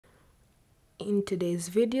In today's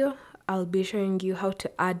video, I'll be showing you how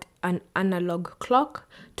to add an analog clock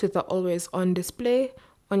to the always on display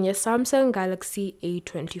on your Samsung Galaxy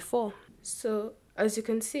A24. So as you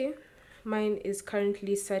can see, mine is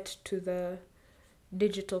currently set to the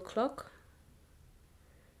digital clock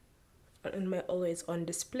on my always on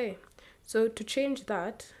display. So to change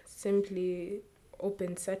that, simply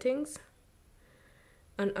open settings,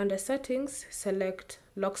 and under settings select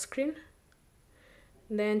lock screen,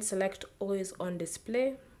 then select always on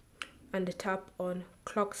display and tap on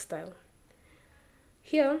clock style.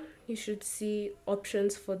 Here you should see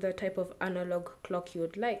options for the type of analog clock you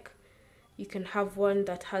would like. You can have one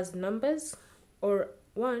that has numbers or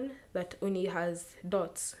one that only has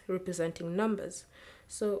dots representing numbers.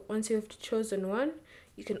 So once you've chosen one,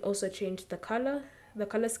 you can also change the color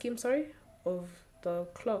scheme of the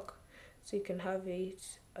clock. So you can have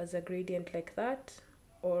it as a gradient like that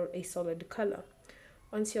or a solid color.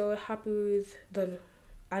 Once you're happy with the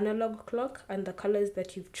analog clock and the colors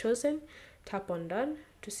that you've chosen, tap on done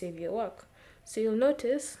to save your work. So you'll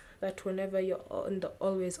notice that whenever you're on the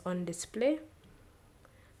always on display,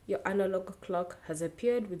 your analog clock has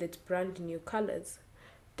appeared with its brand new colors.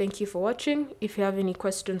 Thank you for watching. If you have any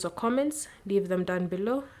questions or comments, leave them down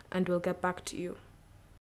below and we'll get back to you.